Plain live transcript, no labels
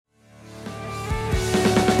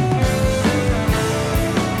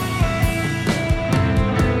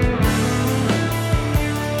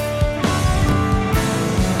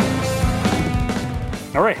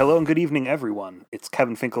right, hello and good evening, everyone. It's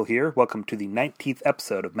Kevin Finkel here. Welcome to the 19th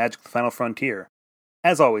episode of Magic the Final Frontier.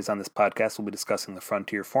 As always on this podcast, we'll be discussing the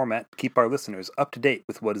Frontier format to keep our listeners up to date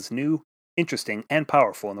with what is new, interesting, and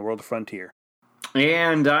powerful in the world of Frontier.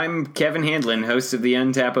 And I'm Kevin Handlin, host of the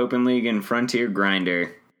Untap Open League and Frontier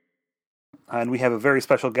Grinder. And we have a very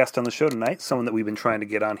special guest on the show tonight, someone that we've been trying to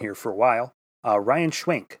get on here for a while, Ryan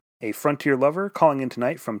Schwenk, a Frontier lover calling in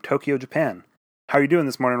tonight from Tokyo, Japan. How are you doing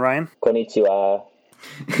this morning, Ryan? Konnichiwa.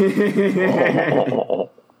 Hey,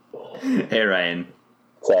 Ryan.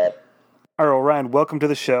 What's up? All right, well, Ryan, welcome to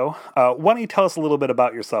the show. Why don't you tell us a little bit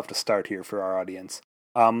about yourself to start here for our audience?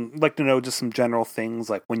 I'd like to know just some general things,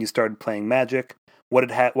 like when you started playing Magic,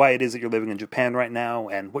 why it is that you're living in Japan right now,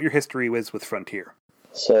 and what your history is with Frontier.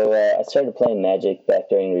 So I started playing Magic back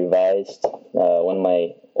during Revised. One of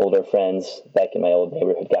my older friends back in my old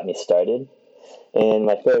neighborhood got me started. And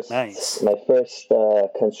my first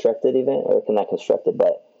constructed event, or not constructed,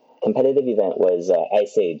 but competitive event was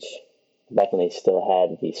Ice Age, back when they still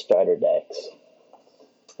had the starter decks.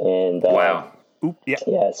 And wow.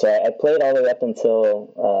 Yeah, so I played all the way up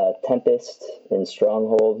until Tempest and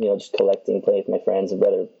Stronghold, just collecting, playing with my friends and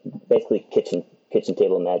brother, basically kitchen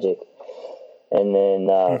table Magic. And then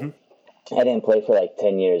I didn't play for like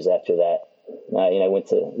 10 years after that. I went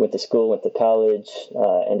to school, went to college,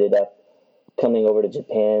 ended up coming over to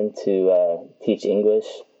Japan to teach English.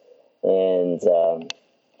 And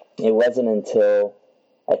it wasn't until,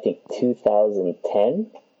 I think,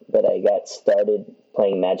 2010 that I got started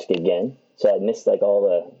playing Magic again. So I missed like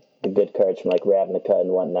all the good cards from like Ravnica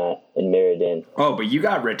and whatnot and Mirrodin. Oh, but you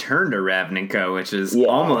got Return to Ravnica, which is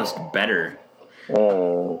almost better.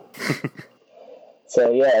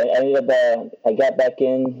 So yeah, I ended up, I got back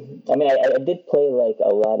in. I mean, I did play like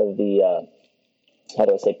a lot of the,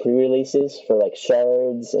 pre-releases for like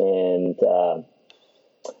Shards and,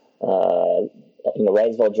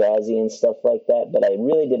 Rise of Eldrazi and stuff like that. But I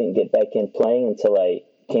really didn't get back in playing until I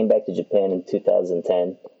came back to Japan in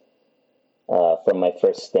 2010 from my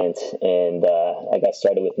first stint. And I got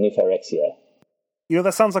started with New Phyrexia.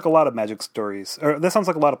 That sounds like a lot of Magic stories, or that sounds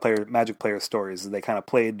like a lot of Magic player stories. They kind of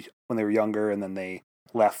played when they were younger, and then they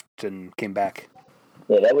left and came back.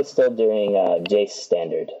 Yeah, that was still during Jace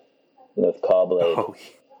Standard, with Caw-Blade. Oh.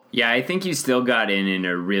 Yeah, I think you still got in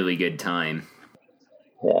a really good time.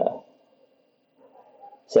 Yeah.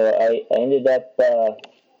 So I ended up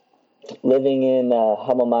living in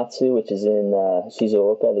Hamamatsu, which is in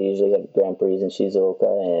Shizuoka. They usually have Grand Prix in Shizuoka.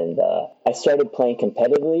 And I started playing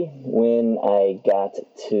competitively when I got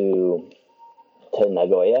to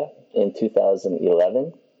Nagoya in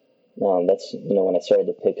 2011. That's, when I started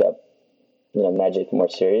to pick up, Magic more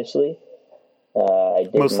seriously. I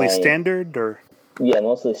did mostly standard, or? Yeah,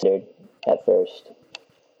 mostly standard at first.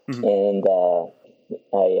 Mm-hmm. And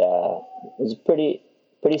I was a pretty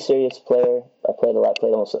serious player. I played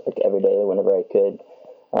almost like every day whenever I could.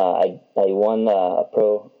 I won a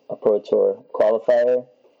pro tour qualifier.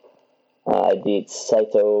 I beat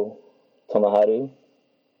Saito Tomoharu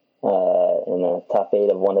in the top 8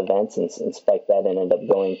 of one event and spiked that and ended up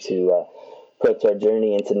going to Pro Tour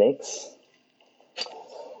Journey into Nyx.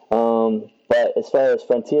 But as far as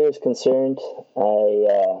Frontier is concerned,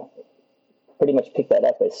 I pretty much picked that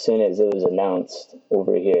up as soon as it was announced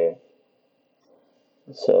over here.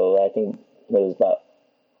 So I think it was about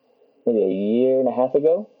maybe a year and a half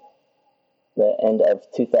ago, the end of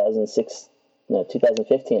 2015, I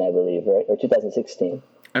believe, right? Or 2016.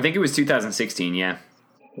 I think it was 2016, yeah.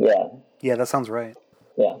 Yeah. Yeah, that sounds right.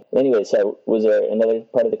 Yeah. Anyway, so was there another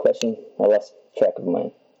part of the question? I lost track of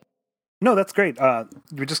mine. No, that's great. We're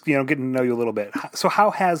just, getting to know you a little bit. So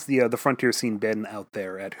how has the Frontier scene been out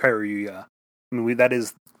there at Haruya? I mean, that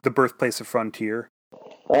is the birthplace of Frontier.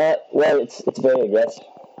 Well, it's very aggressive.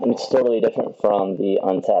 It's totally different from the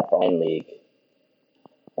Untap Line League.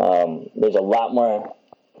 There's a lot more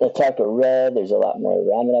Attacker Red, there's a lot more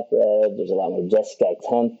Raminap Red, there's a lot more Jeskai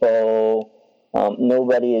Tempo.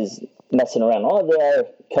 Nobody is messing around. Oh, there are a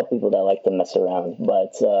couple people that like to mess around,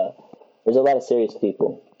 but there's a lot of serious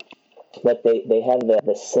people. But they have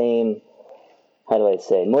the same,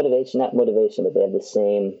 motivation, not motivation, but they have the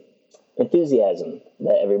same enthusiasm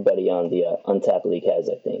that everybody on the Untap League has,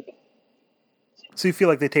 I think. So you feel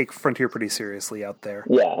like they take Frontier pretty seriously out there?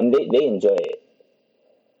 Yeah, and they enjoy it.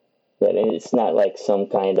 But it's not like some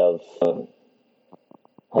kind of, a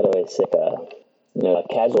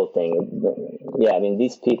casual thing. Yeah, I mean,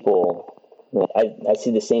 these people, I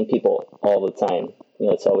see the same people all the time.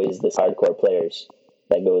 It's always this hardcore players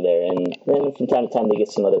that go there, and then from time to time they get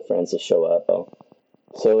some other friends to show up.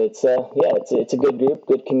 So it's a good group,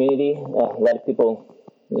 good community. A lot of people,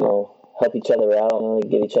 help each other out,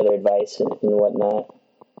 give each other advice and whatnot.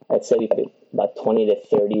 I'd say we have about 20 to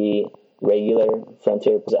 30 regular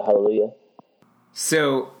Frontier at Hallelujah.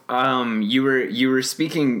 So, you were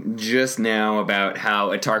speaking just now about how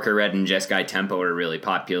Atarka Red and Jeskai Tempo are really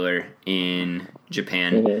popular in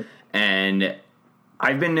Japan, and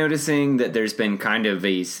I've been noticing that there's been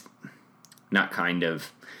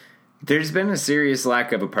there's been a serious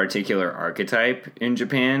lack of a particular archetype in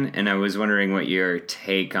Japan, and I was wondering what your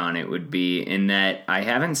take on it would be, in that I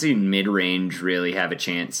haven't seen mid-range really have a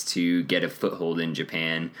chance to get a foothold in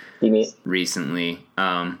Japan recently.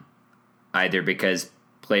 Either because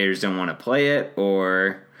players don't want to play it,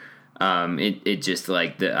 or it just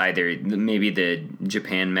like maybe the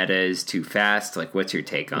Japan meta is too fast. Like, what's your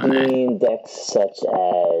take on that? I mean, decks such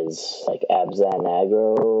as like Abzan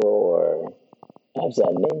Aggro or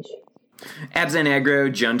Abzan Minj. Abzan Aggro,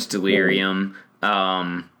 Junt Delirium.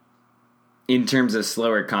 In terms of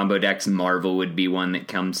slower combo decks, Marvel would be one that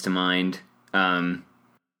comes to mind.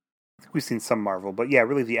 We've seen some Marvel, but yeah,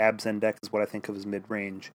 really the Abzan deck is what I think of as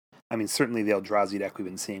mid-range. I mean, certainly the Eldrazi deck we've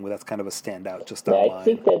been seeing, but that's kind of a standout just online. I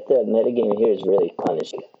think that the metagame here is really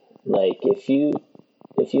punished. Like, if you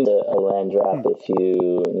a land drop, if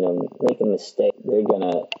you make a mistake, they're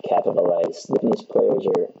gonna capitalize. These players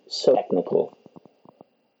are so technical.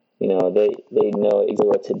 They know exactly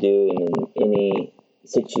what to do in any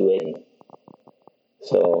situation.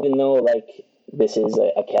 So even though this is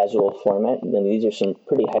a casual format, these are some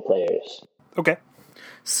pretty high players. Okay.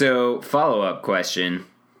 So, follow-up question.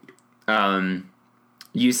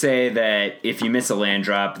 You say that if you miss a land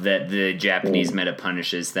drop, that the Japanese meta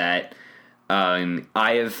punishes that. I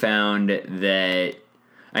have found that,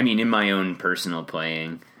 in my own personal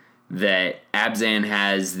playing, that Abzan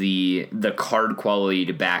has the card quality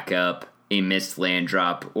to back up a missed land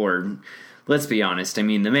drop, or let's be honest, the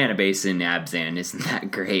mana base in Abzan isn't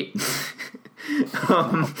that great.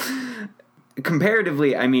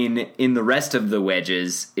 Comparatively, in the rest of the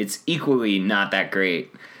wedges, it's equally not that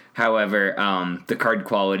great. However, the card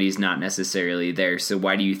quality is not necessarily there. So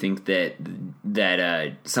why do you think that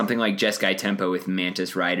something like Jeskai Tempo with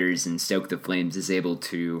Mantis Riders and Stoke the Flames is able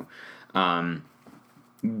to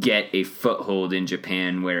get a foothold in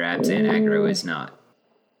Japan where Abzan Aggro is not?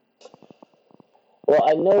 Well,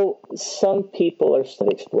 I know some people are still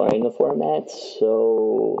exploring the format.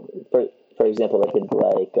 So, for example,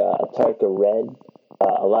 Atarka Red,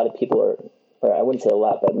 a lot of people are, or I wouldn't say a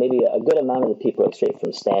lot, but maybe a good amount of the people are straight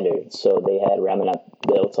from Standard. So they had Ramanap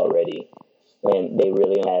built already, and they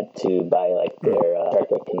really had to buy their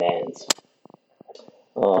Atarka commands.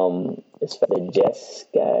 As for the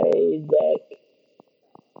Jeskai deck,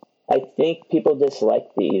 I think people just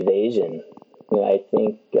like the evasion. I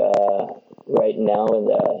think right now in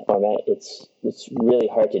the format, it's really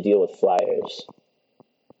hard to deal with flyers.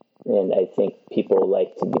 And I think people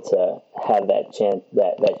like to have that chance,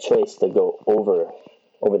 that choice to go over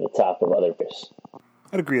the top of other players.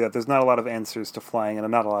 I'd agree that there's not a lot of answers to flying, and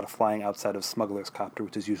not a lot of flying outside of Smuggler's Copter,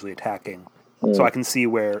 which is usually attacking. So I can see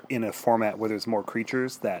where, in a format where there's more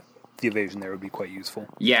creatures, that the evasion there would be quite useful.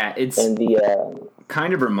 Yeah, it's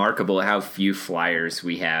kind of remarkable how few flyers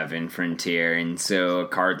we have in Frontier, and so a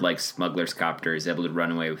card like Smuggler's Copter is able to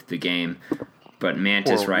run away with the game, but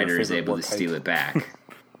Mantis Rider is able to steal it back.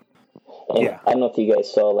 And yeah. I don't know if you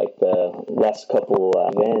guys saw the last couple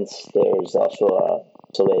events. There's also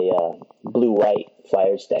a blue-white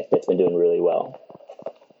Flyers deck that's been doing really well.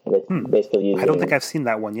 Basically using, I don't think I've seen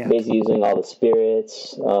that one yet. Basically using all the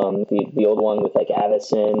spirits, the old one with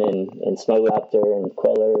Avacyn and Smugglercopter and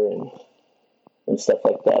Queller and stuff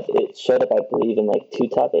like that. It showed up, I believe, in 2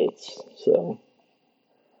 top 8s. So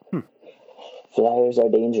Flyers are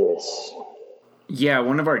dangerous. Yeah,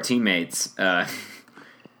 one of our teammates.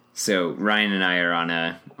 So Ryan and I are on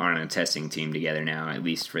a testing team together now, at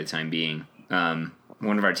least for the time being.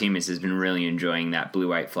 One of our teammates has been really enjoying that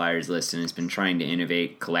blue-white Flyers list and has been trying to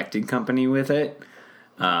innovate Collected Company with it.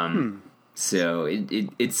 So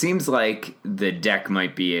it seems like the deck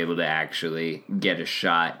might be able to actually get a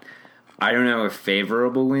shot. I don't know if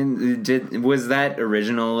Favorable Winds... Was that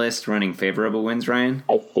original list running Favorable Winds, Ryan?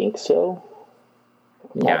 I think so.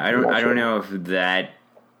 I don't know if that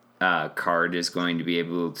card is going to be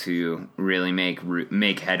able to really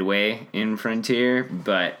make headway in Frontier,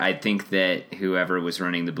 but I think that whoever was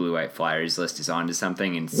running the blue-white Flyers list is onto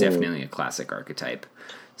something, and it's definitely a classic archetype.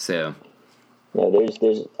 So, yeah,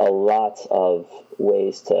 there's a lot of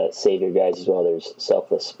ways to save your guys as well. There's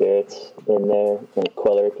Selfless Spirits in there, and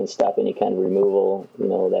Queller can stop any kind of removal.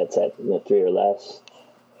 That's at 3 or less.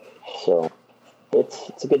 So,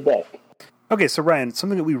 it's a good deck. Okay, so Ryan,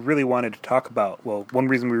 something that we really wanted to talk about, well, one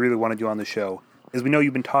reason we really wanted you on the show is we know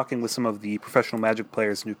you've been talking with some of the professional Magic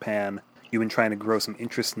players in Japan, You've been trying to grow some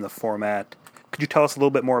interest in the format. Could you tell us a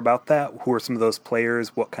little bit more about that? Who are some of those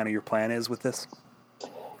players? What kind of your plan is with this?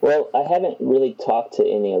 Well, I haven't really talked to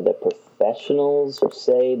any of the professionals per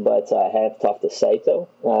se, but I have talked to Saito.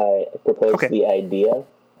 I proposed the idea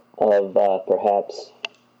of perhaps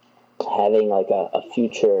having like a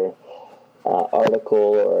future article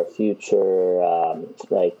or a future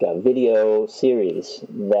video series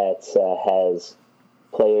that has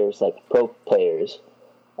players, like pro players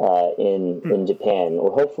in Japan,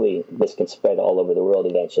 or hopefully this can spread all over the world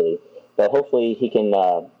eventually. But hopefully he can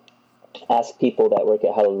ask people that work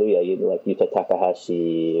at Hallelujah, like Yuta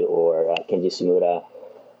Takahashi or Kenji Sumura.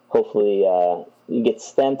 Hopefully he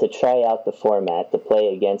gets them to try out the format, to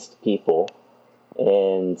play against people,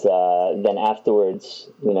 and then afterwards,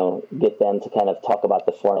 get them to kind of talk about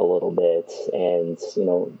the format a little bit and,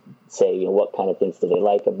 say, what kind of things do they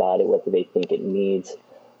like about it, what do they think it needs.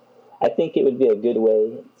 I think it would be a good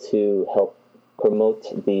way to help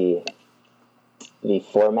promote the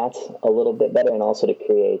format a little bit better, and also to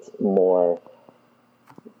create more,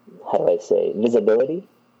 visibility.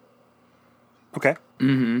 Okay.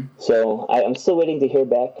 Mm-hmm. So I'm still waiting to hear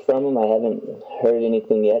back from him. I haven't heard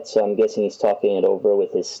anything yet, so I'm guessing he's talking it over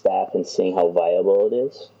with his staff and seeing how viable it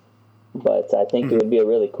is. But I think it would be a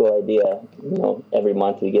really cool idea. Every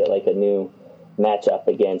month we get like a new matchup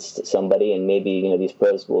against somebody, and maybe these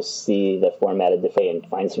pros will see the format of Defay and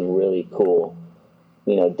find some really cool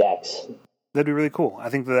decks. That'd be really cool. I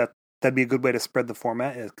think that'd be a good way to spread the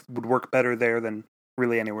format. It would work better there than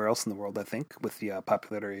really anywhere else in the world, I think, with the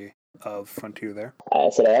popularity of Frontier there. I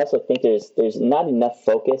also think there's not enough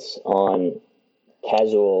focus on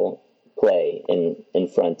casual play in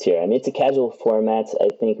Frontier. I mean, it's a casual format. I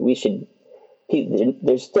think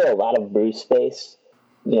there's still a lot of brew space.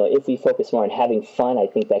 If we focus more on having fun, I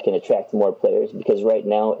think that can attract more players, because right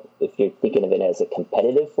now, if you're thinking of it as a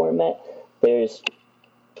competitive format, there's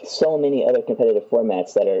so many other competitive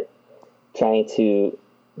formats that are trying to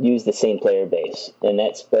use the same player base, and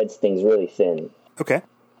that spreads things really thin. Okay.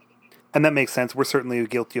 And that makes sense. We're certainly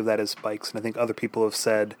guilty of that as Spikes, and I think other people have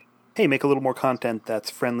said, hey, make a little more content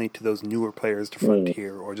that's friendly to those newer players to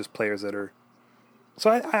Frontier, or just players that are...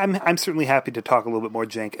 So I'm certainly happy to talk a little bit more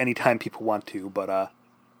jank anytime people want to, but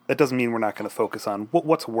that doesn't mean we're not going to focus on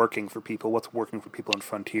what's working for people in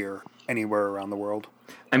Frontier anywhere around the world.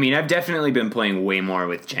 I mean, I've definitely been playing way more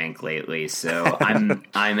with jank lately, so I'm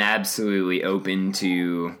absolutely open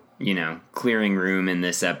to, clearing room in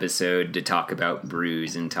this episode to talk about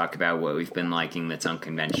brews and talk about what we've been liking that's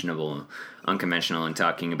unconventional, and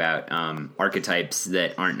talking about archetypes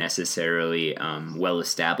that aren't necessarily well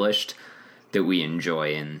established that we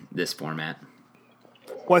enjoy in this format.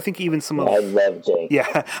 Well, I think even some of... I love jank. Yeah,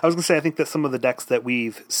 I was going to say, I think that some of the decks that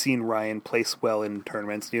we've seen Ryan place well in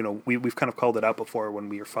tournaments, we've kind of called it out before when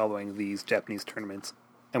we are following these Japanese tournaments,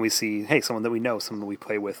 and we see, hey, someone that we know, someone that we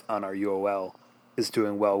play with on our UOL is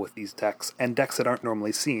doing well with these decks, and decks that aren't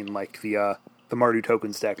normally seen, like the Mardu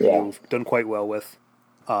Tokens deck that you've done quite well with.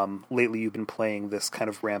 Lately you've been playing this kind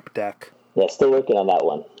of ramp deck. Yeah, still working on that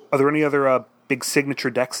one. Are there any other big signature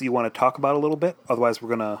decks that you want to talk about a little bit? Otherwise, we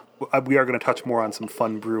are gonna touch more on some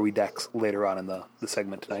fun brewy decks later on in the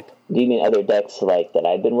segment tonight. Do you mean other decks like that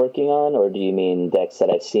I've been working on, or do you mean decks that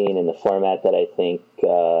I've seen in the format that I think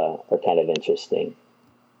are kind of interesting?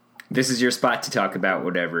 This is your spot to talk about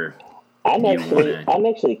whatever. I'm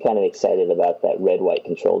actually kind of excited about that red-white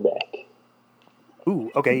control deck.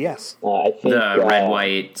 Ooh, okay, yes. I think the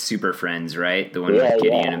red-white Super Friends, right? The one with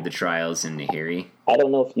Gideon of the Trials and Nahiri. I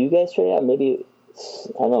don't know if you guys tried it out. Maybe,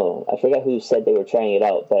 I don't know. I forgot who said they were trying it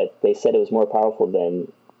out, but they said it was more powerful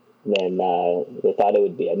than they thought it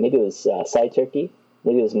would be. Maybe it was Side Turkey.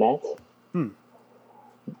 Maybe it was Matt.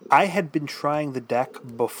 I had been trying the deck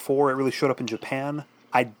before it really showed up in Japan.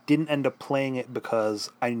 I didn't end up playing it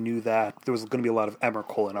because I knew that there was going to be a lot of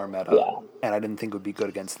Emrakul in our meta, and I didn't think it would be good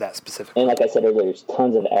against that specifically. And like I said earlier, there's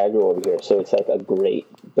tons of aggro over here, so it's like a great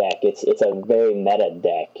deck. It's a very meta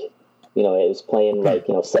deck. It was playing like,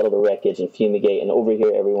 Settle the Wreckage and Fumigate, and over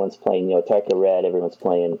here everyone's playing, Tarka Red, everyone's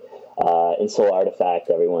playing Ensoul Artifact,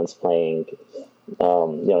 everyone's playing,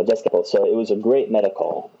 Jessica. So it was a great meta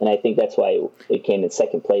call, and I think that's why it came in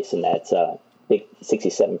second place in that big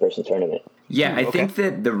 67-person tournament. Yeah, I think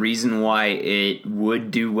that the reason why it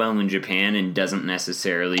would do well in Japan and doesn't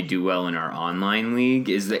necessarily do well in our online league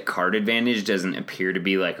is that card advantage doesn't appear to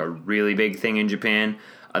be like a really big thing in Japan,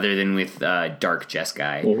 other than with Dark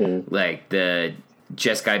Jeskai. Mm-hmm. Like the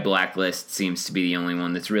Jeskai Blacklist seems to be the only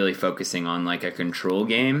one that's really focusing on like a control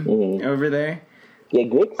game over there. Yeah,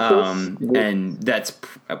 Grixis. And that's,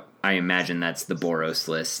 I imagine that's the Boros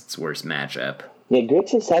list's worst matchup. Yeah,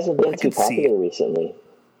 Grixis hasn't been too popular recently.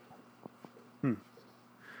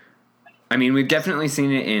 I mean, we've definitely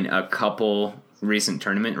seen it in a couple recent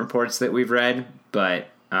tournament reports that we've read, but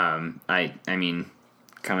I mean,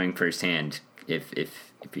 coming firsthand, if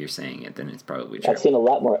you're saying it, then it's probably true. I've seen a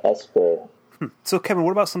lot more Esper. So, Kevin,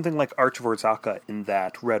 what about something like Arch of Orzhaka in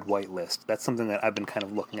that red-white list? That's something that I've been kind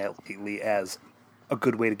of looking at lately as a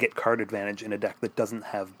good way to get card advantage in a deck that doesn't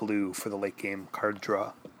have blue for the late-game card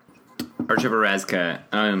draw. Arch of Orazka,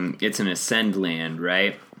 it's an Ascend land,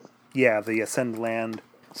 right? Yeah, the Ascend land.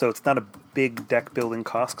 So it's not a big deck-building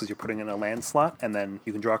cost because you're putting in a land slot, and then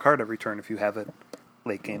you can draw a card every turn if you have it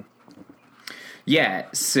late game. Yeah,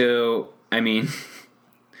 so, I mean,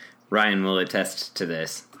 Ryan will attest to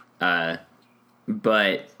this.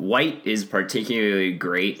 But white is particularly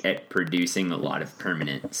great at producing a lot of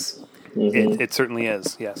permanents. Mm-hmm. It certainly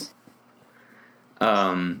is, yes.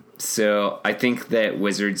 So I think that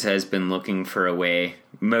Wizards has been looking for a way,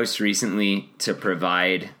 most recently, to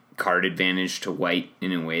provide card advantage to white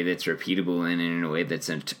in a way that's repeatable and in a way that's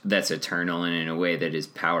eternal and in a way that is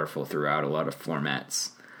powerful throughout a lot of formats.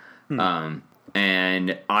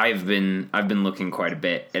 And I've been looking quite a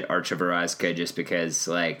bit at Arch of Orazka just because,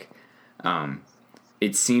 like,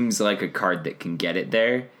 it seems like a card that can get it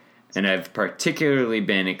there. And I've particularly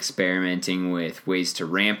been experimenting with ways to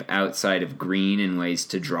ramp outside of green and ways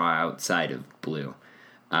to draw outside of blue.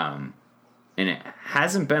 And it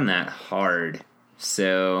hasn't been that hard.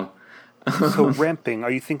 So Ramping,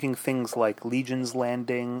 are you thinking things like Legion's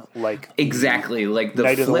Landing, like exactly, like the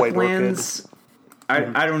Knight of the flip White Orchid? lands?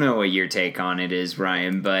 I don't know what your take on it is,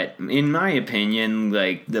 Ryan, but in my opinion,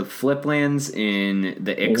 like the flip lands in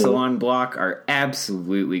the Ixalan block are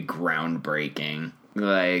absolutely groundbreaking.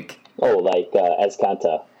 Like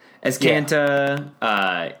Azcanta.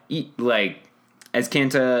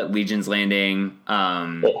 Azcanta, Legion's Landing.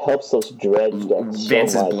 It helps those dredge decks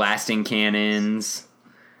Vance's so much. blasting cannons.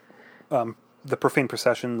 the Profane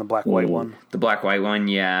Procession, the black-white one. The black-white one,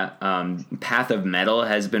 yeah. Path of Metal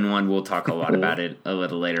has been one. We'll talk a lot about it a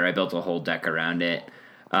little later. I built a whole deck around it.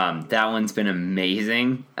 That one's been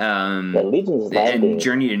amazing. Legion's Landing. And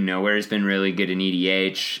Journey to Nowhere has been really good in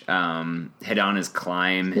EDH. Hedana's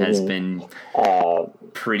Climb has been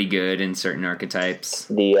pretty good in certain archetypes.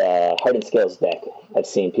 The Hardened Scales deck, I've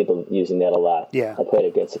seen people using that a lot. Yeah. I played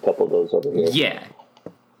against a couple of those over here. Yeah.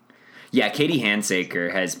 Yeah, Katie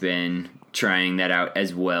Handsaker has been trying that out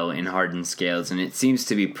as well in Hardened Scales, and it seems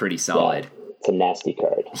to be pretty solid. Yeah, it's a nasty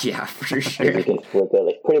card. Yeah, for You sure. can flip it,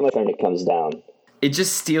 like, pretty much when it comes down. It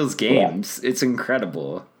just steals games. Yeah. It's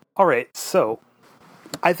incredible. All right, so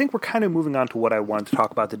I think we're kind of moving on to what I wanted to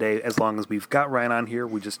talk about today. As long as we've got Ryan on here,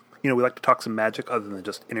 we just, we like to talk some Magic other than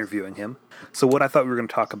just interviewing him. So what I thought we were going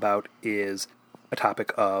to talk about is a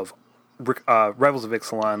topic of Rivals of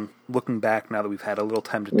Ixalan. Looking back now that we've had a little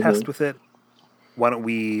time to test with it, why don't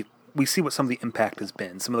we see what some of the impact has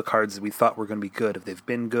been? Some of the cards that we thought were going to be good, if they've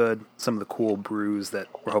been good. Some of the cool brews that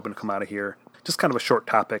we're hoping to come out of here. Just kind of a short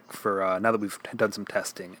topic for now that we've done some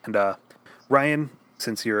testing. And Ryan,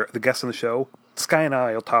 since you're the guest on the show, Sky and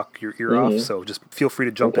I will talk your ear off, so just feel free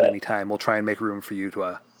to jump in any time. We'll try and make room for you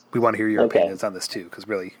to. We want to hear your opinions on this too, because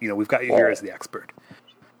really, we've got you here as the expert.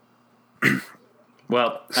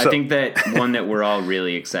 Well, I think that one that we're all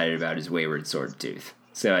really excited about is Wayward Swordtooth.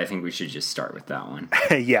 So I think we should just start with that one.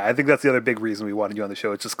 Yeah, I think that's the other big reason we wanted you on the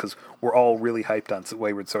show. It's just because we're all really hyped on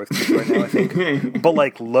Wayward Swordtooth right now, I think. But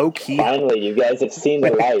like low-key... Finally, you guys have seen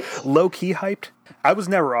the light. Low-key hyped? I was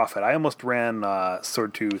never off it. I almost ran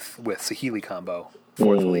Swordtooth with Saheeli combo,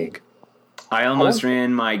 4th league. I almost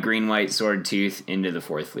ran my green-white Swordtooth into the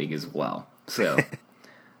 4th league as well. So...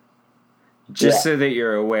 Just so that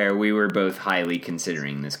you're aware, we were both highly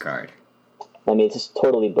considering this card. I mean, it's just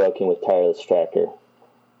totally broken with Tireless Tracker.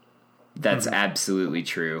 That's absolutely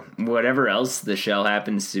true. Whatever else the shell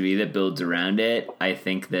happens to be that builds around it, I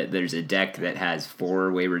think that there's a deck that has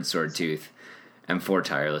 4 Wayward Swordtooth and 4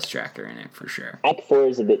 Tireless Tracker in it for sure. I think 4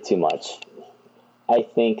 is a bit too much. I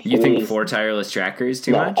think... You think 4 Tireless Tracker is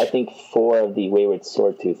too much? I think 4 of the Wayward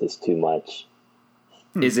Swordtooth is too much.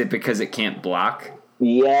 Is it because it can't block?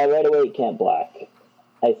 Yeah, right away it can't block.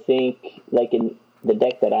 I think, like in the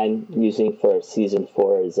deck that I'm using for Season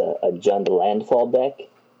 4 is a Jund Landfall deck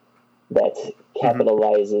that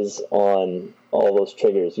capitalizes on all those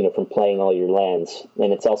triggers, from playing all your lands.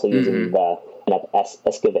 And it's also using the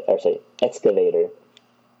Excavator.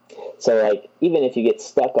 So, like, even if you get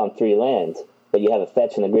stuck on 3 lands, but you have a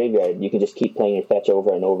fetch in the graveyard, you can just keep playing your fetch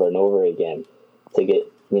over and over and over again to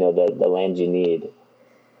get, the land you need.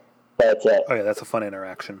 But, that's a fun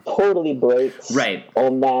interaction. Totally breaks. Right.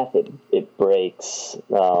 On math, it breaks.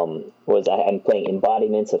 I'm playing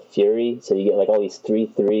Embodiments of Fury, so you get like all these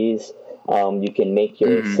 3/3s, You can make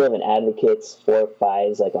your Sylvan Advocates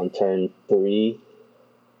 4/5s like on turn 3.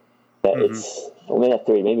 It's maybe not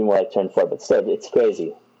 3, maybe more like turn 4, but still, it's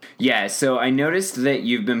crazy. Yeah, so I noticed that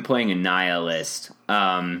you've been playing a Nihilist.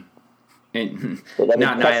 Not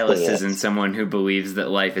Nihilist isn't someone who believes that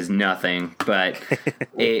life is nothing, but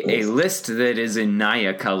a list that is in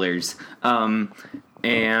Naya colors. And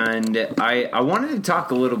I wanted to talk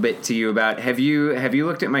a little bit to you about, have you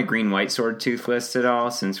looked at my green-white sword tooth list at all,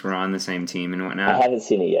 since we're on the same team and whatnot? I haven't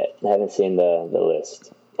seen it yet. I haven't seen the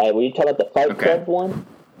list. Were you talking about the Fight Club one?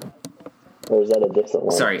 Or is that a different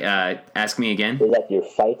one? Sorry, ask me again. Is that your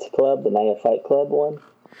Fight Club, the Naya Fight Club one?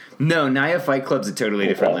 No, Naya Fight Club's a totally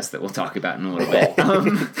different list that we'll talk about in a little bit. No,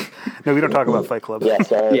 we don't talk about Fight Club. Yeah,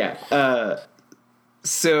 sorry. Yeah.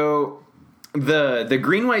 So the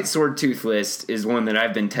green white sword tooth list is one that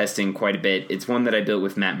I've been testing quite a bit. It's one that I built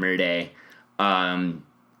with Matt Murday. And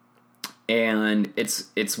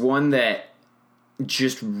it's one that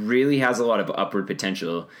just really has a lot of upward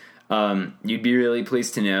potential. You'd be really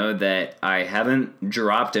pleased to know that I haven't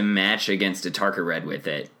dropped a match against a Tarka Red with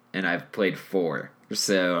it, and I've played 4.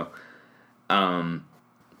 So,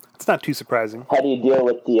 it's not too surprising. How do you deal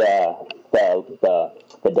with the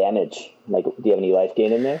damage? Like, do you have any life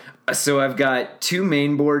gain in there? So I've got 2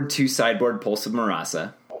 mainboard, 2 sideboard Pulse of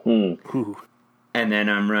Marasa. Ooh. And then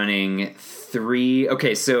I'm running 3.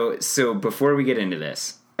 Okay, so before we get into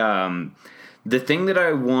this, the thing that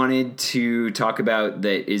I wanted to talk about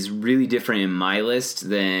that is really different in my list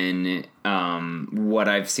than what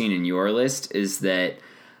I've seen in your list is that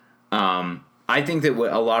I think that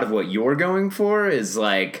a lot of what you're going for is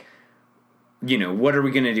like, what are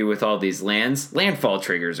we going to do with all these lands? Landfall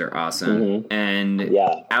triggers are awesome. And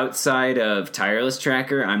outside of Tireless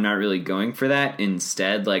Tracker, I'm not really going for that.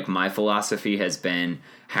 Instead, like, my philosophy has been,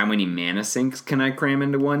 how many mana sinks can I cram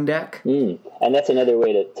into one deck? And that's another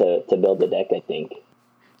way to build the deck, I think.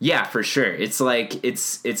 Yeah, for sure. It's like,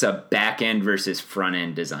 it's a back end versus front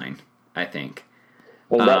end design, I think.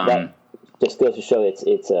 And that just goes to show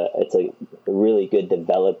it's a really good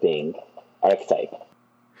developing archetype.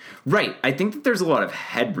 Right. I think that there's a lot of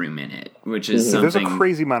headroom in it, which is something... There's a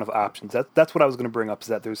crazy amount of options. That's what I was going to bring up, is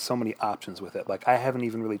that there's so many options with it. Like, I haven't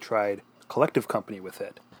even really tried Collective Company with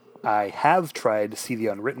it. I have tried See the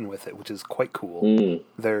Unwritten with it, which is quite cool.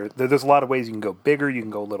 There's a lot of ways you can go bigger, you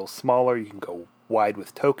can go a little smaller, you can go wide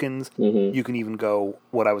with tokens. You can even go,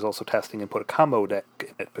 what I was also testing, and put a combo deck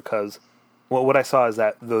in it, because what I saw is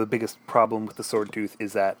that the biggest problem with the Sword Tooth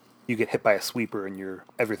is that you get hit by a sweeper and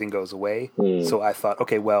everything goes away. So I thought,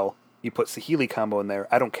 okay, well, you put Saheeli combo in there.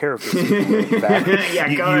 I don't care if there's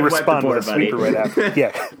that. You respond with a sweeper right after.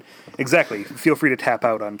 Yeah, exactly. Feel free to tap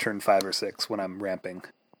out on turn 5 or 6 when I'm ramping.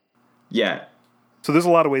 Yeah. So there's a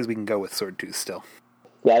lot of ways we can go with Sword Tooth still.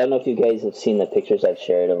 Yeah, I don't know if you guys have seen the pictures I've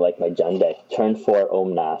shared of like my Jund deck. Turn 4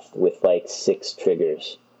 Omnath with like 6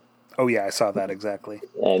 triggers. Oh yeah, I saw that exactly.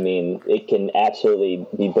 I mean, it can absolutely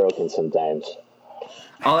be broken sometimes.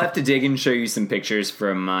 I'll have to dig and show you some pictures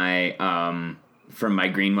from my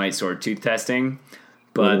green white sword tooth testing.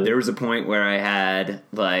 But there was a point where I had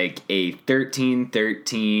like a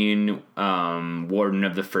 13/13 Warden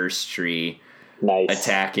of the First Tree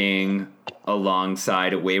attacking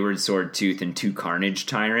alongside a Wayward Sword Tooth and 2 Carnage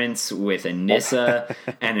Tyrants with a Nissa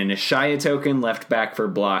and an Ashaya token left back for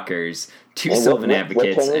blockers, 2 Sylvan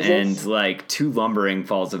Advocates, and like 2 Lumbering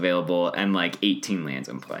Falls available, and like 18 lands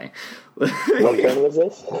in play. What turn was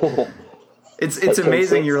this? It's like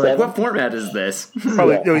amazing. You're like, what format is this?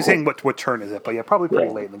 Probably. No, he's saying what turn is it? But yeah, probably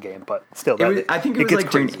pretty late in the game. But still, I think it was like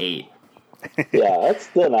crazy. turn 8. Yeah, that's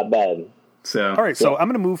still not bad. So, all right, so I'm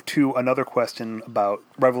going to move to another question about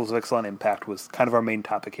Rivals of Ixalan Impact. Was kind of our main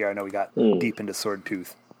topic here. I know we got deep into Sword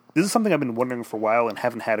Tooth. This is something I've been wondering for a while and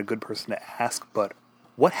haven't had a good person to ask, but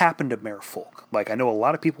what happened to Merfolk? Like, I know a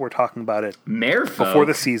lot of people were talking about it before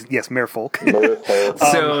the season. Yes, Merfolk.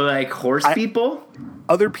 So, like, horse people?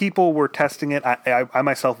 Other people were testing it. I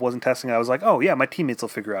myself wasn't testing it. I was like, oh, yeah, my teammates will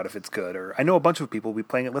figure out if it's good. Or I know a bunch of people will be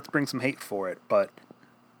playing it. Let's bring some hate for it. But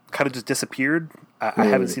kind of just disappeared. I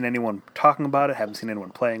haven't seen anyone talking about it. Haven't seen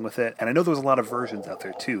anyone playing with it. And I know there was a lot of versions out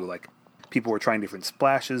there, too. Like, people were trying different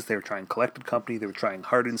splashes. They were trying Collected Company. They were trying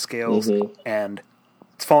Hardened Scales. And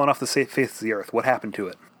it's fallen off the face of the earth. What happened to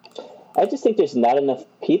it? I just think there's not enough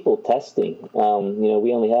people testing.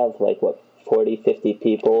 We only have, 40, 50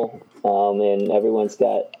 people. And everyone's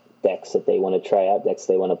got decks that they want to try out, decks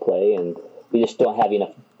they want to play. And we just don't have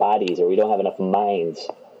enough bodies, or we don't have enough minds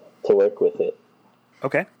to work with it.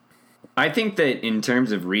 Okay. I think that in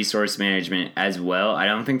terms of resource management as well, I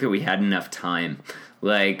don't think that we had enough time.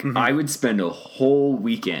 I would spend a whole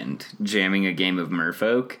weekend jamming a game of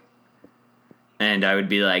Merfolk, and I would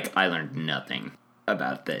be like, I learned nothing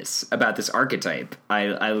about this archetype.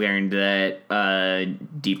 I learned that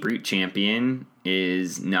Deep Root Champion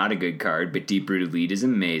is not a good card, but Deep Root Elite is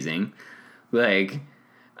amazing. Like,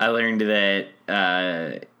 I learned that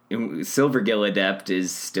Silvergill Adept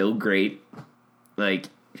is still great, like,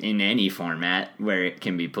 in any format where it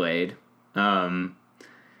can be played.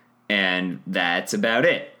 And that's about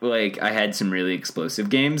it. Like, I had some really explosive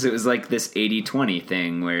games. It was like this 80-20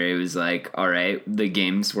 thing where it was like, all right, the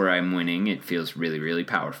games where I'm winning, it feels really, really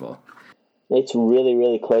powerful. It's really,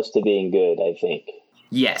 really close to being good, I think.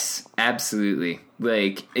 Yes, absolutely.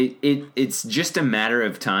 Like, it's just a matter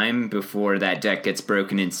of time before that deck gets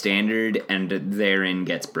broken in Standard and therein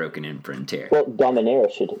gets broken in Frontier. Well, Dominaria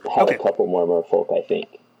should have a couple more Merfolk, I think.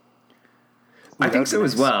 I think so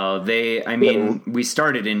as well. We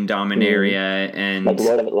started in Dominaria, and like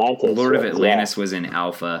Lord of Atlantis. Lord of Atlantis was in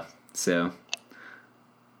Alpha, so.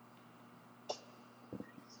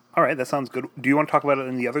 All right, that sounds good. Do you want to talk about it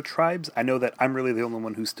in the other tribes? I know that I'm really the only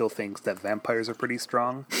one who still thinks that vampires are pretty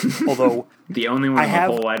strong, although the only one in the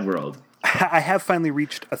whole wide world. I have finally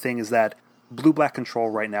reached a thing is that blue-black control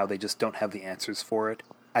right now, they just don't have the answers for it.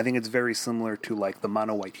 I think it's very similar to like the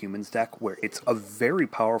mono-white humans deck, where it's a very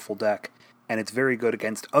powerful deck, and it's very good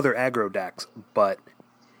against other aggro decks, but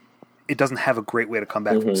it doesn't have a great way to come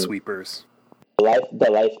back from sweepers. The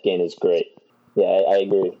life gain is great. Yeah, I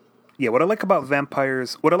agree. Yeah, what I like about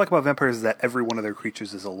vampires is that every one of their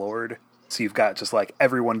creatures is a lord. So you've got just like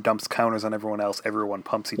everyone dumps counters on everyone else, everyone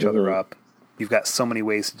pumps each other up. You've got so many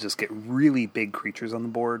ways to just get really big creatures on the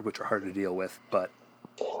board, which are hard to deal with, but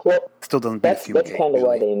still doesn't beat Fumigate. That's kind of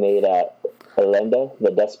why they made Elenda,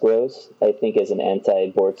 the Dusk Rose, I think, is an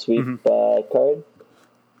anti-board sweep card.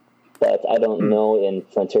 But I don't know in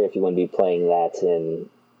Frontier if you want to be playing that in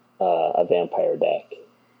a vampire deck.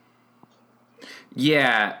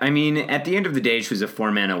 Yeah, I mean, at the end of the day, she was a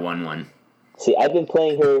 4-mana 1/1. See, I've been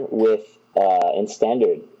playing her with in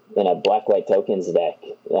Standard in a black-white tokens deck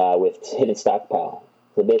with Hidden Stockpile.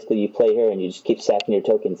 So basically, you play her and you just keep sacking your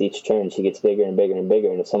tokens each turn. She gets bigger and bigger and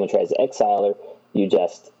bigger, and if someone tries to exile her, you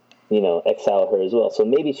just exile her as well. So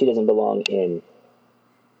maybe she doesn't belong in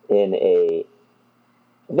a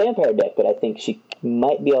vampire deck, but I think she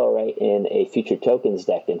might be all right in a future tokens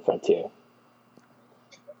deck in Frontier.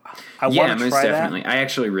 Yeah, most definitely. I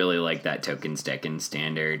actually really like that tokens deck in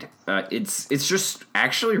Standard. It's just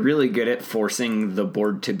actually really good at forcing the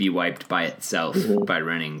board to be wiped by itself by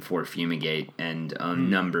running 4 Fumigate and a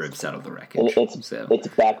number of Settle the Wreckage. And it's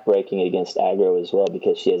backbreaking against aggro as well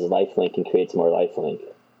because she has lifelink and creates more lifelink.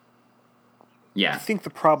 Yeah. I think the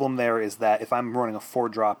problem there is that if I'm running a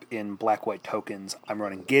 4-drop in black-white tokens, I'm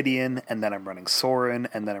running Gideon, and then I'm running Sorin,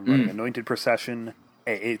 and then I'm running Anointed Procession.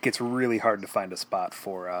 It gets really hard to find a spot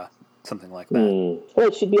for something like that. Well,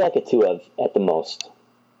 it should be like a 2 of at the most.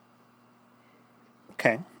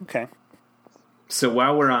 Okay. So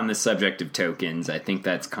while we're on the subject of tokens, I think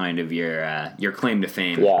that's kind of your claim to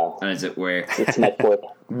fame, as it were. It's my fork.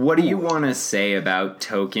 What do you want to say about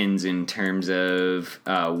tokens in terms of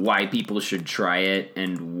why people should try it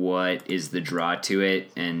and what is the draw to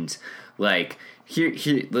it? And like, here,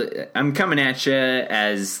 I'm coming at you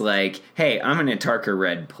as like, hey, I'm an Atarka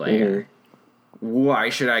Red player. Why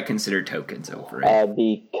should I consider tokens over it?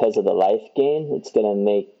 Because of the life gain. It's going to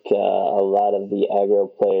make a lot of the aggro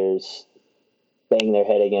players bang their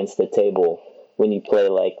head against the table when you play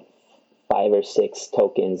like 5 or 6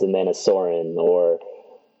 tokens and then a Sorin, or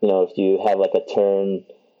if you have like a turn,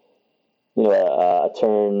 a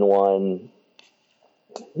turn 1,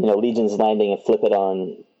 Legion's Landing and flip it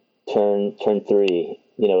on turn 3,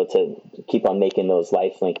 to keep on making those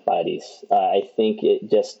lifelink bodies. I think it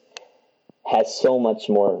just has so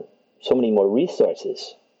many more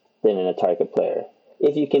resources than an Atarka player.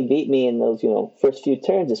 If you can beat me in those, first few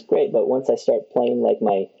turns, it's great. But once I start playing like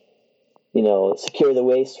my, Secure the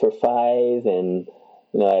Waste for 5, and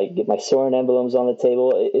I get my Sorin emblems on the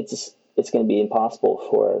table, it's going to be impossible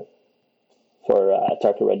for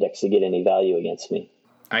Atarka Red decks to get any value against me.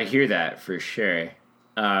 I hear that for sure.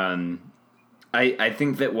 I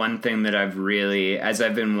think that one thing that I've really, as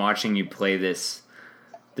I've been watching you play this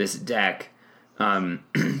deck,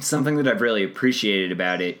 something that I've really appreciated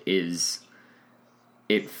about it is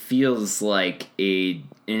it feels like an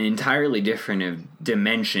entirely different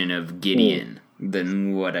dimension of Gideon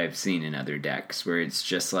than what I've seen in other decks, where it's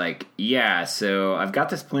just like, so I've got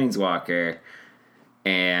this Planeswalker,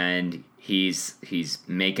 and he's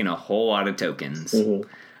making a whole lot of tokens.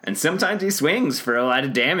 And sometimes he swings for a lot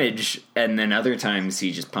of damage, and then other times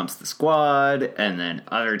he just pumps the squad, and then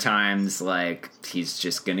other times, like, he's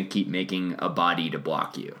just going to keep making a body to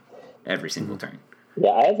block you every single turn.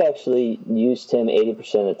 Yeah, I've actually used him 80%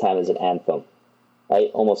 of the time as an anthem. I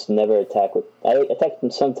almost never attack with. I attack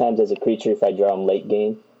him sometimes as a creature if I draw him late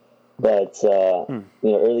game, but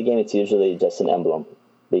early game it's usually just an emblem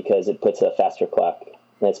because it puts a faster clock,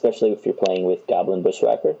 and especially if you're playing with Goblin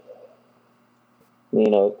Bushwhacker.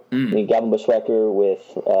 Goblin Bushwhacker with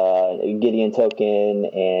a Gideon token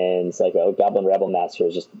and it's like a Goblin Rebel Master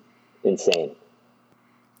is just insane.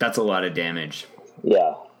 That's a lot of damage.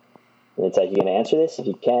 Yeah. And it's like, you're going to answer this? If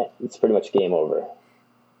you can't, it's pretty much game over.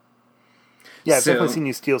 Yeah, I've definitely seen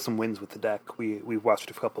you steal some wins with the deck. We've watched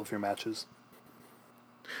a couple of your matches.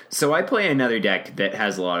 So I play another deck that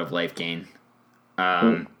has a lot of life gain.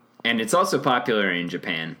 And it's also popular in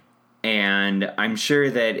Japan. And I'm sure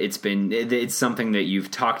that it's something that you've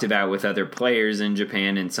talked about with other players in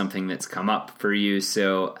Japan and something that's come up for you.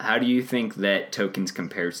 So how do you think that Tokens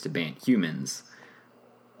compares to Bant Humans?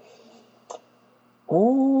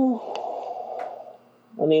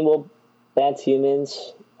 Bant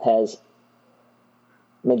Humans has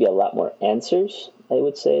maybe a lot more answers, I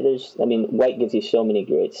would say. White gives you so many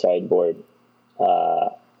great sideboard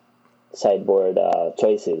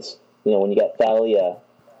choices. When you got Thalia,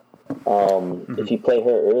 if you play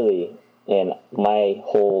her early, and my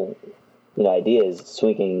whole idea is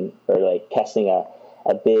swinging or like casting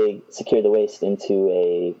a big Secure the Waste into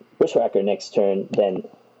a Bushwhacker next turn, then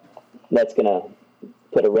that's gonna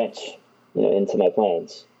put a wrench into my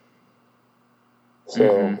plans.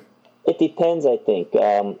 So it depends, I think.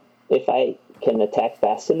 If I can attack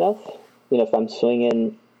fast enough, if I'm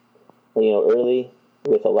swinging early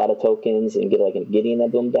with a lot of tokens and get like a Gideon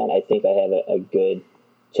emblem down, I think I have a good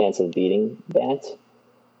chance of beating Bant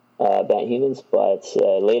Humans. But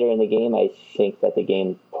later in the game, I think that the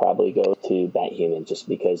game probably goes to Bant Humans just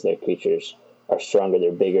because their creatures are stronger,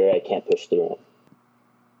 they're bigger, I can't push through them.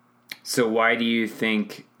 So why do you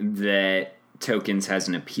think that Tokens has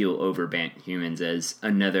an appeal over Bant Humans as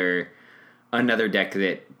another deck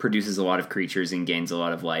that produces a lot of creatures and gains a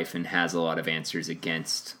lot of life and has a lot of answers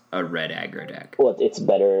against a red aggro deck? Well, it's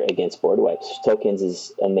better against board wipes. Tokens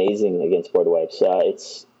is amazing against board wipes.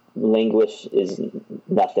 Its Languish is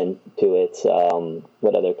nothing to it.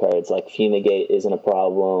 What other cards? Like Fumigate isn't a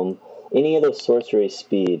problem. Any of those sorcery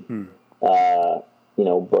speed, board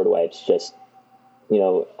wipes just,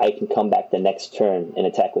 I can come back the next turn and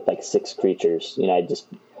attack with like 6 creatures. I just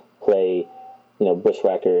play,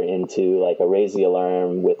 Bushwhacker into like a Raise the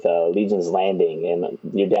Alarm with Legion's Landing, and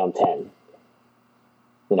you're down 10.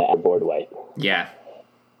 At board wipe. Yeah.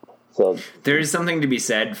 So there is something to be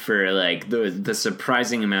said for like the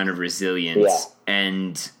surprising amount of resilience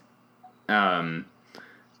and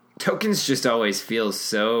Tokens just always feel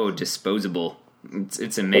so disposable.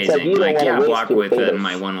 It's amazing. Like block with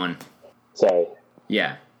my 1/1. Sorry.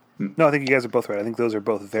 Yeah. No, I think you guys are both right. I think those are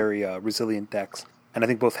both very resilient decks, and I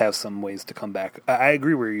think both have some ways to come back. I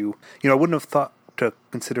agree where I wouldn't have thought to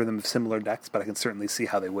consider them similar decks, but I can certainly see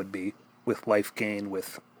how they would be with life gain,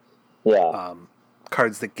 with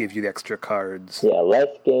cards that give you the extra cards. Yeah,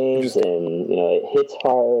 life gains, and it hits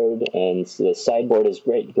hard, and the sideboard is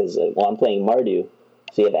great because I'm playing Mardu,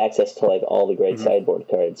 so you have access to like all the great sideboard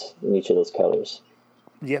cards in each of those colors.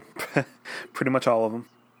 Yep, pretty much all of them.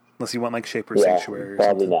 Unless you want like Shaper Sanctuary or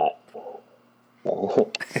probably something.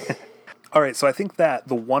 Not. All right, so I think that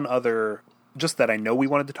the one other, just that I know we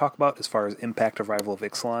wanted to talk about as far as impact of Rival of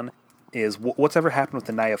Ixalan, is what's ever happened with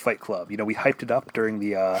the Naya Fight Club. We hyped it up during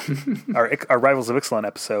the our Rivals of Ixalan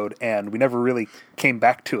episode, and we never really came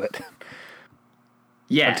back to it.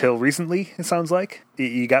 Yeah. Until recently, it sounds like.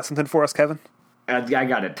 You got something for us, Kevin? I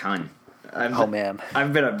got a ton. Man.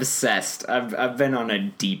 I've been obsessed. I've been on a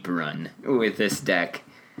deep run with this deck.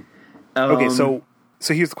 Okay, so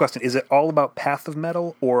here's the question. Is it all about Path of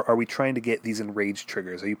Metal, or are we trying to get these enraged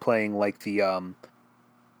triggers? Are you playing like the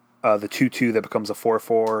 2/2 that becomes a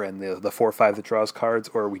 4/4 and the 4/5 that draws cards,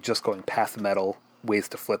 or are we just going Path of Metal, ways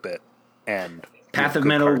to flip it, and Path of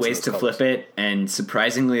Metal, ways to flip it, and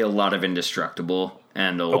surprisingly a lot of indestructible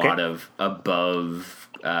and a lot of above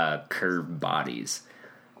curve bodies.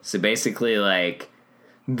 So basically, like,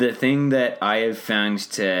 the thing that I have found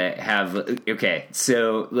to have... Okay,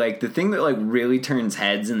 so, like, the thing that, like, really turns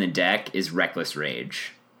heads in the deck is Reckless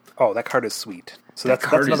Rage. Oh, that card is sweet. So that's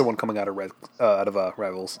another one coming out of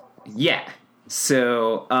Rivals. Yeah.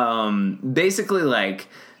 So, basically, like,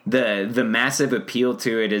 the massive appeal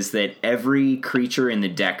to it is that every creature in the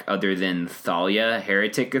deck other than Thalia,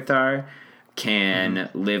 Heretic Cathar, can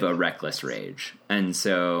live a Reckless Rage. And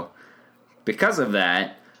so, because of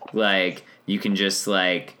that, like, you can just,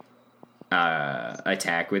 like,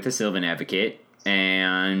 attack with a Sylvan Advocate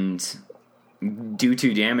and do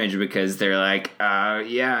 2 damage because they're like,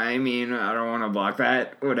 yeah, I mean, I don't want to block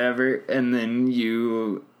that, whatever. And then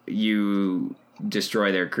you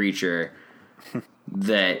destroy their creature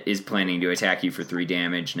that is planning to attack you for 3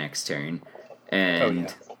 damage next turn.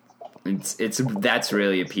 And that's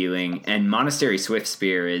really appealing. And Monastery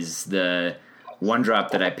Swiftspear is the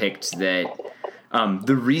 1-drop that I picked that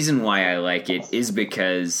the reason why I like it is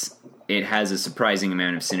because it has a surprising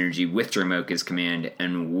amount of synergy with Dromoka's command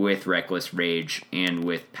and with Reckless Rage and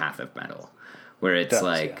with Path of Metal, where it's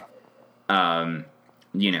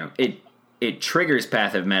it triggers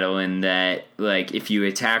Path of Metal in that, like, if you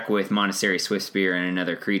attack with Monastery Swiftspear and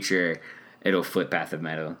another creature, it'll flip Path of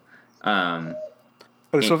Metal.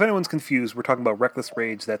 Okay, so if anyone's confused, we're talking about Reckless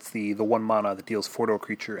Rage. That's the 1 mana that deals 4 to a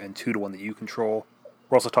creature and 2 to one that you control.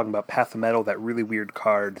 We're also talking about Path of Metal, that really weird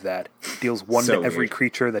card that deals 1 to every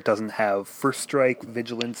creature that doesn't have First Strike,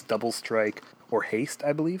 Vigilance, Double Strike, or Haste,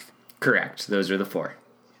 I believe. Correct. Those are the 4.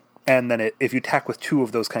 And then if you attack with 2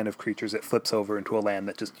 of those kind of creatures, it flips over into a land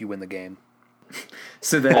that just you win the game.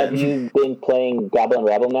 So then, have you been playing Goblin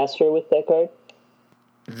Rabblemaster with that card?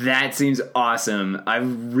 That seems awesome.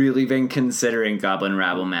 I've really been considering Goblin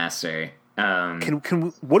Rabblemaster.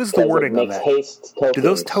 What is the wording on that? Haste tokens. Do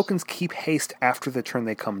those tokens keep haste after the turn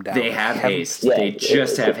they come down? They have haste. Yeah, they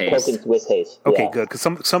just have haste. Tokens with haste. Okay, good. Because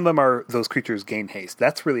some of them are those creatures gain haste.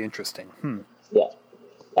 That's really interesting. Yeah,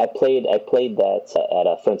 I played that at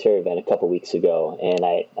a Frontier event a couple weeks ago, and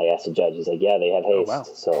I asked the judge. He's like, "Yeah, they have haste." Oh, wow.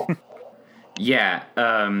 So, yeah.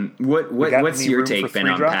 What's your take been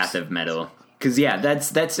on Path of Metal? Because,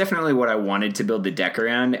 that's definitely what I wanted to build the deck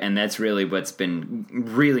around, and that's really what's been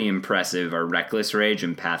really impressive are Reckless Rage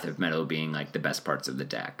and Path of Metal being, like, the best parts of the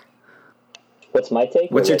deck. What's my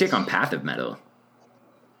take? What's your take on Path of Metal?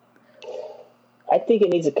 I think it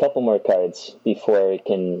needs a couple more cards before it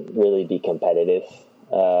can really be competitive.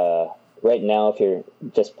 Right now, if you're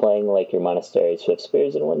just playing, like, your Monastery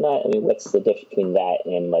Swiftspears and whatnot, I mean, what's the difference between that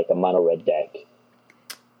and, like, a mono-red deck?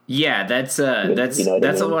 Yeah, that's a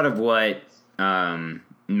lot of what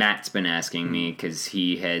Matt's been asking me, because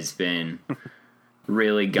he has been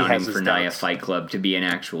really gunning for Naya Fight Club to be an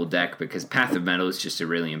actual deck, because Path of Metal is just a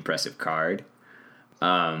really impressive card.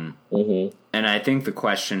 And I think the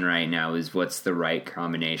question right now is, what's the right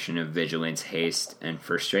combination of Vigilance, Haste, and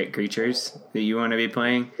First Strike creatures that you want to be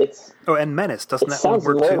playing? And Menace, doesn't that one work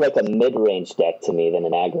too? It sounds more like a mid-range deck to me than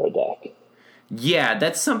an aggro deck. Yeah,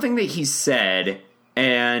 that's something that he said.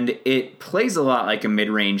 And it plays a lot like a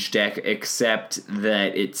mid-range deck, except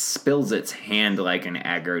that it spills its hand like an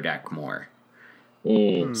aggro deck more.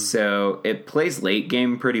 So it plays late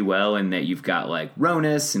game pretty well in that you've got like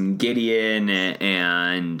Ronus and Gideon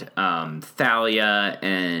and Thalia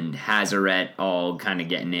and Hazaret all kind of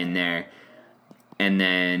getting in there. And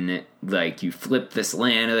then like you flip this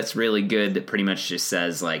land that's really good that pretty much just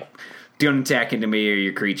says like, don't attack into me or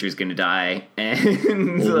your creature's going to die.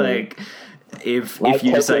 And like... If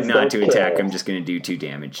you decide not to attack, I'm just going to do 2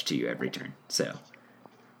 damage to you every turn. So,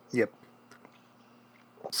 yep.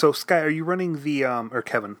 So, Sky, are you running the or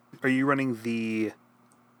Kevin? Are you running the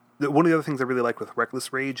one of the other things I really like with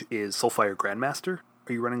Reckless Rage is Soulfire Grandmaster?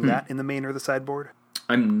 Are you running that in the main or the sideboard?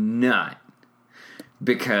 I'm not,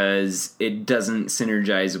 because it doesn't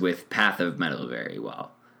synergize with Path of Metal very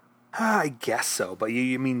well. I guess so, but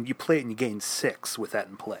you play it and you gain 6 with that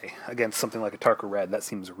in play. Against something like a Tarka Red, that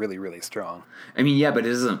seems really, really strong. I mean, yeah, but it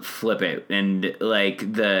doesn't flip it. And,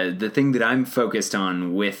 like, the thing that I'm focused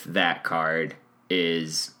on with that card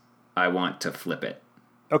is I want to flip it.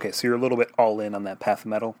 Okay, so you're a little bit all in on that Path of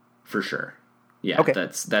Metal? For sure. Yeah, okay.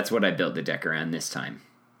 That's what I built the deck around this time.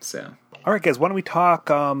 So... All right, guys, why don't we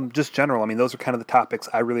talk just general? I mean, those are kind of the topics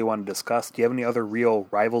I really want to discuss. Do you have any other real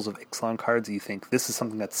rivals of Ixalan cards that you think this is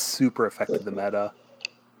something that's super affected the meta,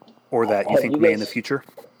 or that you think may in the future?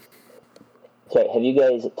 Sorry, have you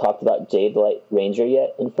guys talked about Jadelight Ranger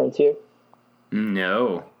yet in Frontier?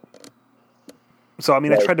 No. So, I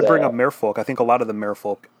mean, I tried to bring up Merfolk. I think a lot of the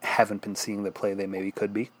Merfolk haven't been seeing the play they maybe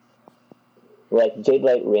could be. Like,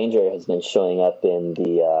 Jadelight Ranger has been showing up in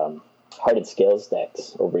the... Hearted Scales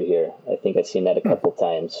decks over here. I think I've seen that a couple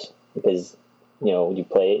times because, you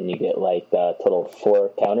play it and you get like a total of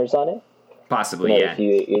 4 counters on it. Possibly, yeah. If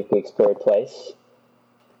you explore it twice.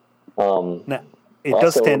 Now, it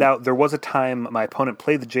does stand out. There was a time my opponent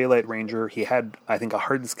played the Jadelight Ranger. He had, I think, a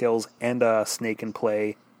Hardened Scales and a Snake in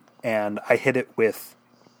play, and I hit it with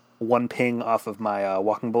 1 ping off of my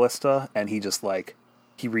Walking Ballista, and he just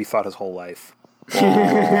he rethought his whole life. In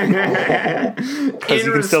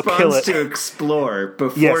response to explore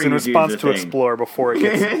before yes, in you response do the to thing. explore before it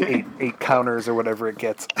gets eight counters or whatever it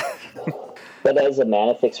gets. But as a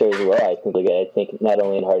mana fixer as well, I think not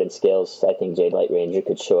only in Hardened Scales, I think Jade Light Ranger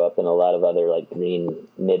could show up in a lot of other like green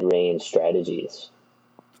mid-range strategies.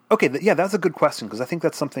 Okay, yeah, that's a good question, because I think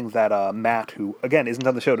that's something that Matt, who, again, isn't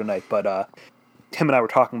on the show tonight, but Tim and I were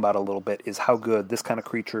talking about a little bit, is how good this kind of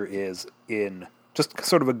creature is in just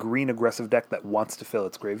sort of a green aggressive deck that wants to fill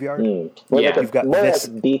its graveyard. Like you've got more this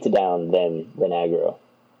like beat down than aggro.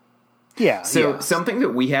 Yeah. So something that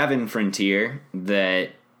we have in Frontier that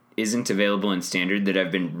isn't available in Standard that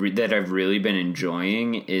I've really been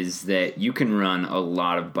enjoying is that you can run a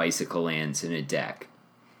lot of bicycle lands in a deck.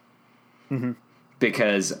 Mm-hmm.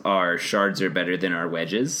 Because our shards are better than our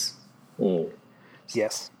wedges.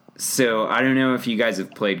 Yes. So I don't know if you guys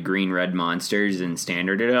have played green-red monsters in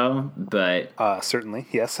Standard at all, but certainly,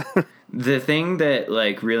 yes. the thing that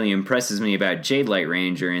like really impresses me about Jade Light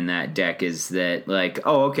Ranger in that deck is that like,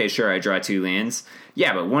 oh, okay, sure, I draw 2 lands.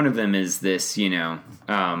 Yeah, but one of them is this,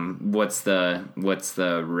 what's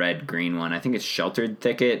the red-green one? I think it's Sheltered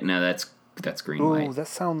Thicket. No, that's green-white. Oh, that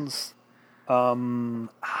sounds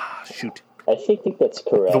shoot. I think that's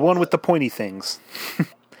correct. The one with the pointy things.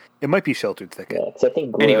 It might be Sheltered Thicket. Yeah, 'cause I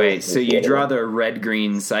think anyway, so you draw the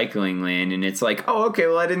red-green cycling land, and it's like, oh, okay,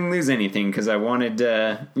 well, I didn't lose anything because I wanted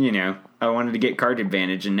to, I wanted to get card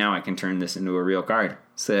advantage, and now I can turn this into a real card.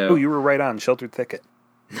 So, oh, you were right on Sheltered Thicket.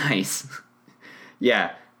 Nice.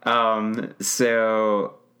 Yeah.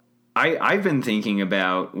 So I've been thinking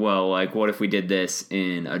about, well, like, what if we did this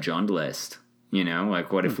in a Jund list?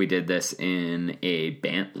 Like, what if we did this in a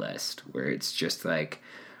Bant list, where it's just like,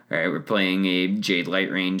 all right, we're playing a Jade Light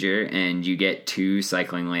Ranger, and you get 2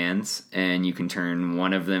 cycling lands, and you can turn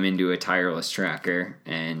one of them into a Tireless Tracker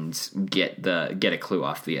and get a clue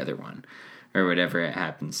off the other one, or whatever it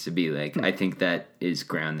happens to be. Like, I think that is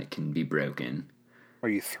ground that can be broken. Or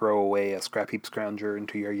you throw away a Scrap Heap Scrounger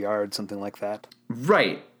into your yard, something like that.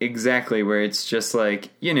 Right, exactly, where it's just like,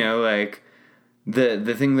 like,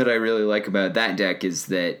 the thing that I really like about that deck is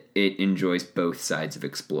that it enjoys both sides of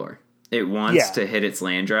Explore. It wants to hit its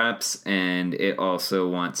land drops, and it also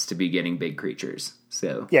wants to be getting big creatures.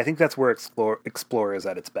 So yeah, I think that's where Explore is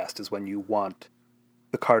at its best, is when you want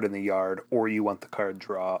the card in the yard, or you want the card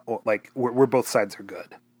draw, or like where both sides are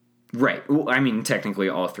good. Right. Well, I mean, technically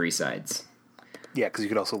all 3 sides. Yeah, because you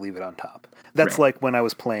could also leave it on top. That's like when I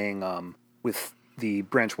was playing with the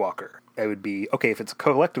Branchwalker. It would be, okay, if it's a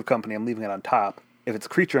collective company, I'm leaving it on top. If it's a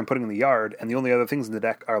creature, I'm putting in the yard, and the only other things in the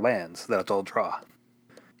deck are lands that I'll draw.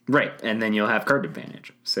 Right, and then you'll have card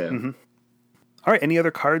advantage. So, All right, any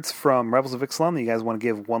other cards from Rebels of Ixalan that you guys want to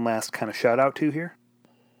give one last kind of shout-out to here?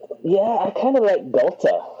 Yeah, I kind of like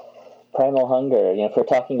Ghalta, Primal Hunger. If we're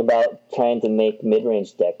talking about trying to make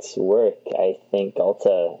mid-range decks work, I think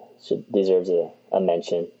Ghalta deserves a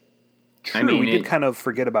mention. True, we did kind of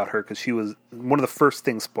forget about her, because she was one of the first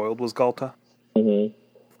things spoiled was Ghalta. Mm-hmm.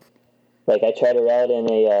 Like, I tried her out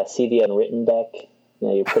in a See the Unwritten deck.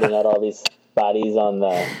 You're putting out all these bodies on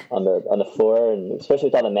the floor, and especially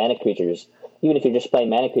with all the mana creatures. Even if you're just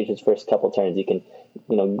playing mana creatures first couple turns, you can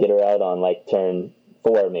get her out on like turn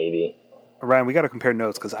 4 maybe. Ryan, we got to compare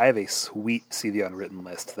notes, because I have a sweet See the Unwritten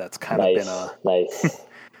list that's kind of been a nice.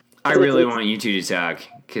 I really want you two to talk,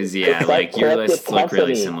 because like your lists look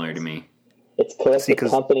really similar to me. It's collective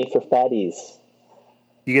company for fatties.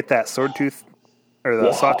 You get that Swordtooth or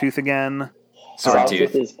the Sawtooth again.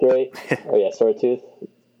 Sawtooth is great. Oh yeah, Swordtooth.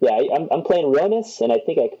 Yeah, I'm playing Ronus, and I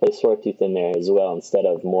think I could play Swordtooth in there as well instead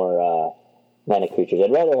of more mana creatures.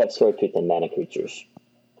 I'd rather have Swordtooth than mana creatures.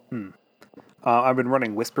 I've been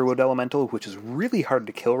running Whisperwood Elemental, which is really hard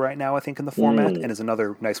to kill right now, I think, in the format, and is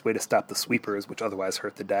another nice way to stop the sweepers, which otherwise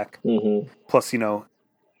hurt the deck. Mm-hmm. Plus,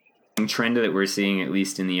 trend that we're seeing, at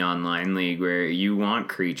least in the online league, where you want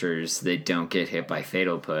creatures that don't get hit by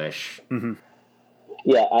Fatal Push. Mm-hmm.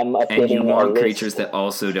 Yeah, I'm updating. And you want creatures that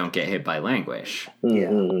also don't get hit by Languish. Mm-hmm.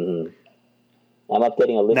 Yeah. I'm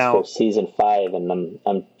updating a list for Season 5, and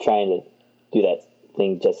I'm trying to do that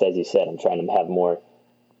thing just as you said. I'm trying to have more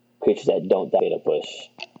creatures that don't die to push.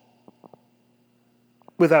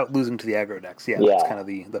 Without losing to the aggro decks. Yeah, that's kind of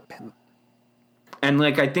the And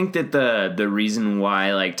like, I think that the reason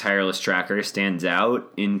why like Tireless Tracker stands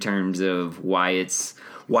out in terms of why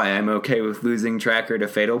I'm okay with losing Tracker to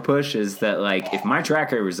Fatal Push is that like, if my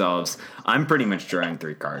Tracker resolves, I'm pretty much drawing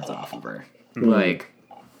 3 cards off of her. Mm-hmm. Like,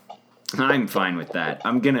 I'm fine with that.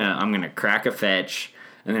 I'm gonna crack a fetch,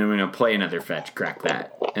 and then I'm gonna play another fetch, crack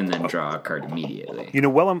that, and then draw a card immediately.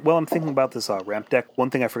 While I'm thinking about this ramp deck,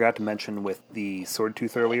 one thing I forgot to mention with the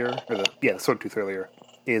Swordtooth earlier,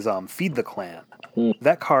 is Feed the Clan.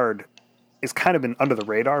 That card is kind of been under the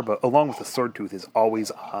radar, but along with the Swordtooth is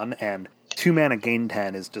always on, and 2 mana gain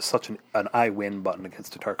 10 is just such an I win button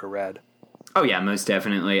against Tatarka Red. Oh yeah, most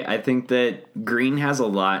definitely. I think that green has a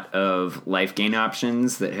lot of life gain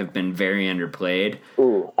options that have been very underplayed.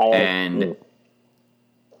 Ooh,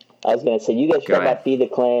 I was going to say, you guys talk about Be the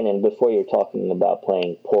Clan, and before you're talking about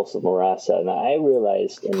playing Pulse of Marasa, and I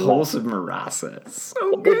realized... Pulse of Marasa,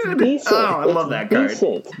 so good! Decent. I love that card.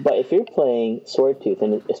 Decent, but if you're playing Swordtooth,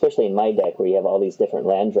 and especially in my deck where you have all these different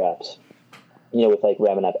land drops, with like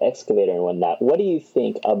Ramunap Excavator and whatnot, what do you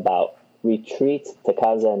think about Retreat to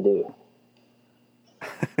Kazandu?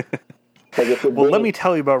 Let me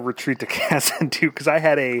tell you about Retreat to Kazandu, because I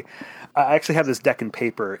actually have this deck in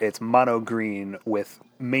paper. It's mono green with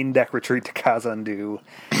main deck Retreat to Kazandu,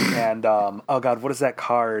 and oh god, what is that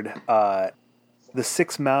card? The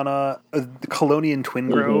 6 mana Colonian Twin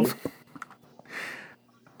Grove.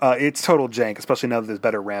 It's total jank, especially now that there's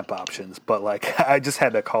better ramp options. But like, I just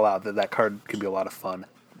had to call out that card could be a lot of fun.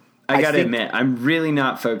 I gotta admit, I'm really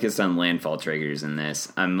not focused on landfall triggers in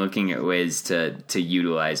this. I'm looking at ways to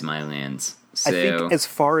utilize my lands. So, I think as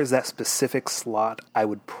far as that specific slot, I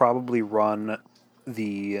would probably run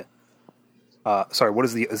the... what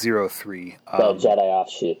is the 0-3? The Jedi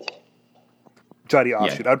Offshoot. Jedi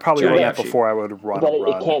Offshoot. I'd probably run that before I would run But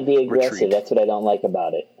it can't be aggressive. Retreat. That's what I don't like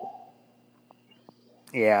about it.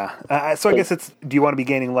 Yeah. So I guess it's... Do you want to be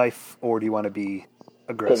gaining life, or do you want to be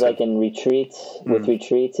aggressive? Because like in retreats,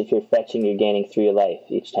 if you're fetching, you're gaining 3 life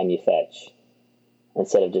each time you fetch.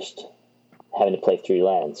 Instead of just having to play 3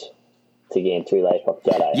 lands to gain 3 life off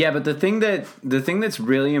Jedi. Yeah, but the thing that's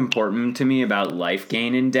really important to me about life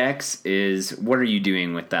gain in decks is what are you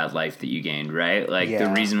doing with that life that you gained, right? Like the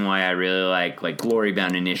reason why I really like Glory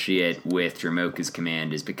Bound Initiate with Dromoka's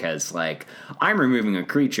command is because like I'm removing a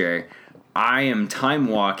creature, I am time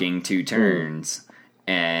walking 2 turns,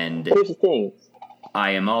 and here's the thing.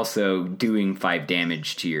 I am also doing 5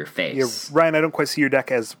 damage to your face. Ryan, I don't quite see your deck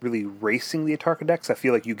as really racing the Atarka decks. I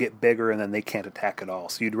feel like you get bigger and then they can't attack at all.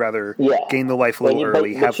 So you'd rather gain the life a little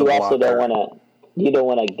early, have the blocker. You don't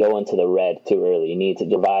want to go into the red too early. You need to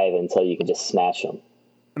survive until you can just smash them.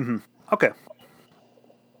 Mm-hmm. Okay.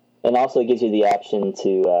 And also it gives you the option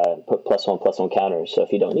to put +1/+1 counters. So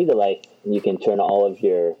if you don't need the life, you can turn all of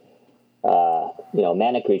your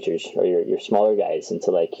mana creatures or your smaller guys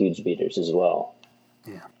into like huge beaters as well.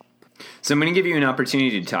 Yeah. So I'm going to give you an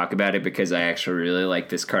opportunity to talk about it because I actually really like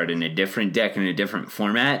this card in a different deck in a different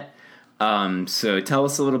format. So tell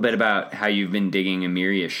us a little bit about how you've been digging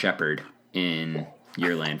Emiria Shepherd in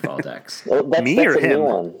your landfall decks. Well, that's or him? New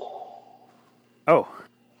one. Oh,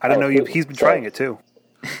 I don't know. He's been trying it too.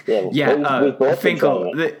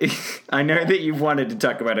 Finkel, I know that you've wanted to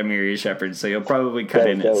talk about Emiria Shepherd, so you'll probably cut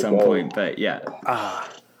in at some point, but yeah.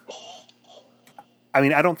 I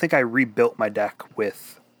mean, I don't think I rebuilt my deck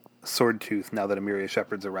with Swordtooth now that Emiria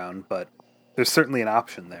Shepherd's around, but there's certainly an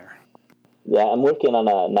option there. Yeah, I'm working on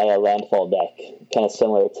a Naya Landfall deck, kind of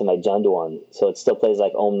similar to my Jund one. So it still plays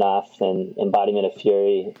like Omnath and Embodiment of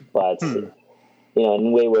Fury, but, and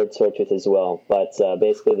Wayward Swordtooth as well. But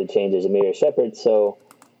basically the change is Emiria Shepherd, so,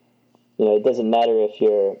 it doesn't matter if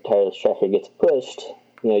your Tireless Tracker gets pushed,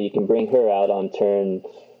 you can bring her out on turn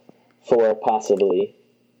 4 possibly,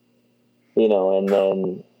 and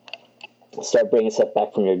then start bringing stuff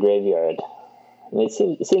back from your graveyard. And it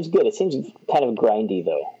seems good. It seems kind of grindy,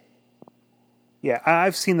 though. Yeah,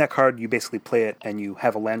 I've seen that card. You basically play it, and you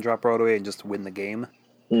have a land drop right away and just win the game.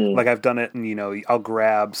 Like, I've done it, and, I'll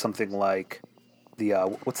grab something like the,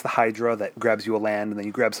 what's the Hydra that grabs you a land, and then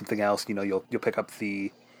you grab something else, you'll pick up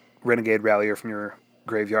the Renegade Rallier from your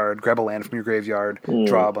graveyard, grab a land from your graveyard,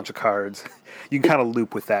 draw a bunch of cards. You can kind of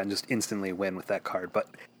loop with that and just instantly win with that card, but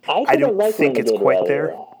I don't think it's quite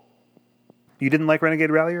there. You didn't like Renegade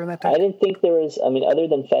Rallier in that deck? I didn't think there was. I mean, other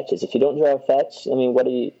than fetches, if you don't draw a fetch, I mean, how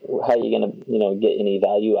are you going to, get any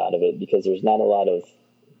value out of it? Because there's not a lot of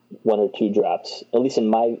 1 or 2 drops, at least in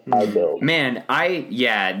my build. Man,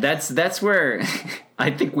 that's where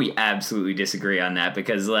I think we absolutely disagree on that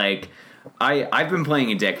because, like, I've been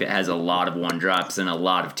playing a deck that has a lot of 1 drops and a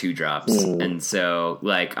lot of 2 drops, and so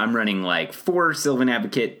like I'm running like 4 Sylvan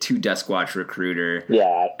Advocate, 2 Duskwatch Recruiter,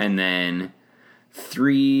 and then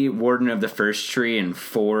 3 Warden of the First Tree and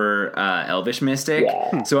 4 Elvish Mystic.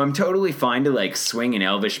 So I'm totally fine to like swing an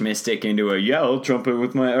Elvish Mystic into I'll trump it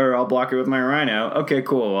with I'll block it with my Rhino. Okay,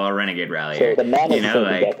 cool. I'll Renegade Rallier. So the mana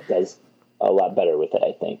deck does a lot better with it,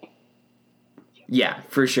 I think. Yeah,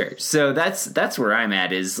 for sure. So that's where I'm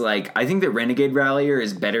at is like I think that Renegade Rallier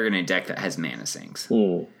is better in a deck that has mana sinks.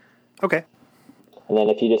 Okay. And then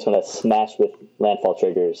if you just want to smash with landfall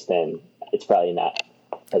triggers, then it's probably not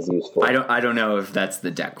as useful. I don't know if that's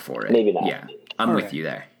the deck for it. Maybe not. Yeah, I'm with you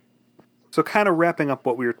there. So kind of wrapping up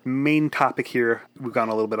what we're main topic here, we've gone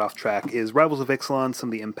a little bit off track, is Rivals of Ixalan, some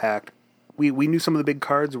of the impact. we knew some of the big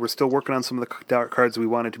cards. We're still working on some of the cards we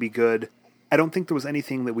wanted to be good. I don't think there was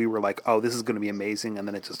anything that we were like, oh, this is going to be amazing, and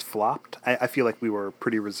then it just flopped. I feel like we were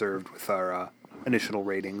pretty reserved with our initial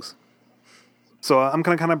ratings. So I'm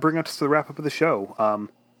going to kind of bring us to the wrap-up of the show.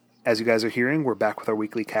 As you guys are hearing, we're back with our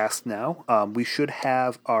weekly cast now. We should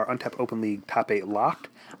have our Untapped Open League top 8 locked.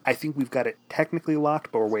 I think we've got it technically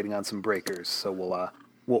locked, but we're waiting on some breakers. So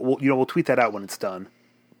we'll tweet that out when it's done.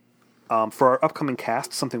 For our upcoming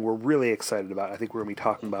cast, something we're really excited about, I think we're going to be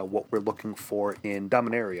talking about what we're looking for in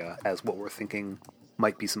Dominaria as what we're thinking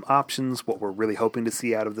might be some options, what we're really hoping to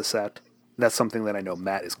see out of the set. That's something that I know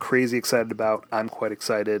Matt is crazy excited about. I'm quite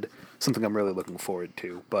excited. Something I'm really looking forward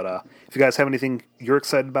to. But if you guys have anything you're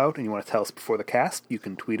excited about and you want to tell us before the cast, you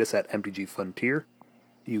can tweet us at MTG Frontier.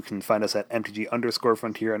 You can find us at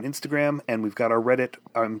MTG_Frontier on Instagram, and we've got our Reddit,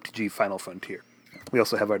 our MTG Final Frontier. We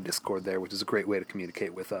also have our Discord there, which is a great way to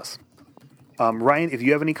communicate with us. Ryan, if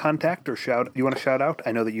you have any contact or you want to shout out,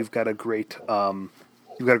 I know that you've got a great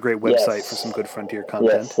website for some good Frontier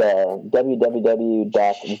content. Yes,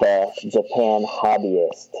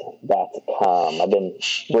 www.thejapanhobbyist.com. I've been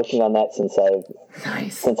working on that since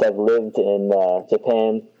I've lived in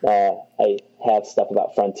Japan. I have stuff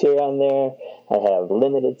about Frontier on there. I have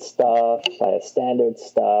limited stuff. I have standard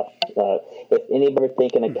stuff. If anybody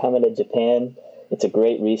thinking of coming to Japan, it's a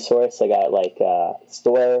great resource. I got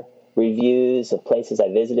store reviews of places I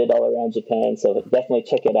visited all around Japan, so definitely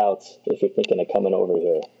check it out if you're thinking of coming over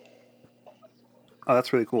here. Oh,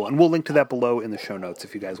 that's really cool. And we'll link to that below in the show notes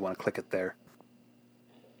if you guys want to click it there.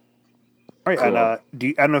 All right, cool. And I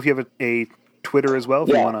don't know if you have a Twitter as well, if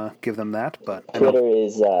you want to give them that. But Twitter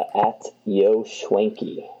is at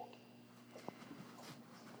YoSchwenke.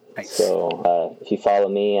 Nice. So if you follow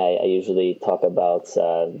me, I usually talk about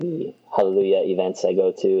the Hallelujah events I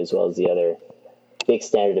go to, as well as the other big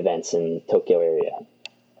standard events in Tokyo area. All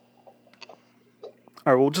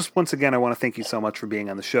right, well, just once again, I want to thank you so much for being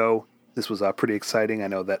on the show. This was pretty exciting. I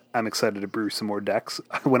know that I'm excited to brew some more decks.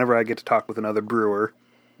 Whenever I get to talk with another brewer,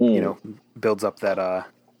 builds up that,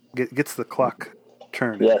 gets the clock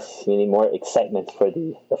turned. Yes, we need more excitement for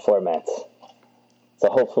the format. So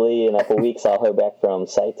hopefully in a couple weeks I'll hear back from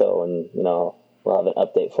Saito and, we'll have an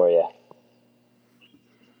update for you.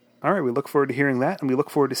 All right, we look forward to hearing that, and we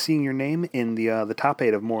look forward to seeing your name in the top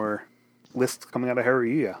 8 of more lists coming out of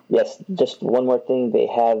Haruya. Yes, just one more thing. They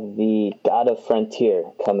have the God of Frontier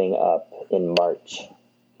coming up in March.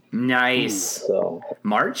 Nice. So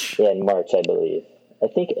March? Yeah, in March, I believe. I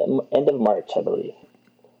think end of March, I believe.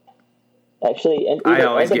 Actually, I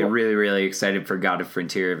always get really, really excited for God of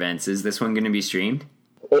Frontier events. Is this one going to be streamed?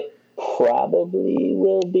 It probably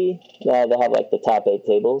will be. They'll have the top 8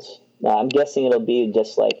 tables. I'm guessing it'll be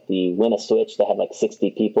just like the Win a Switch that had 60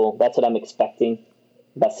 people. That's what I'm expecting,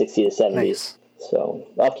 about 60 to 70. Nice. So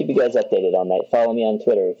I'll keep you guys updated on that. Follow me on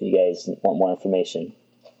Twitter if you guys want more information.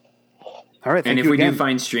 All right, and if we do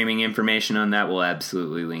find streaming information on that, we'll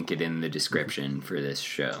absolutely link it in the description for this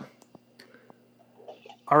show.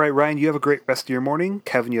 All right, Ryan, you have a great rest of your morning.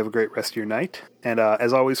 Kevin, you have a great rest of your night. And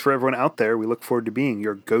as always, for everyone out there, we look forward to being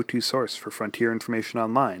your go-to source for Frontier information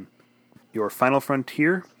online. Your Final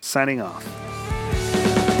Frontier, signing off.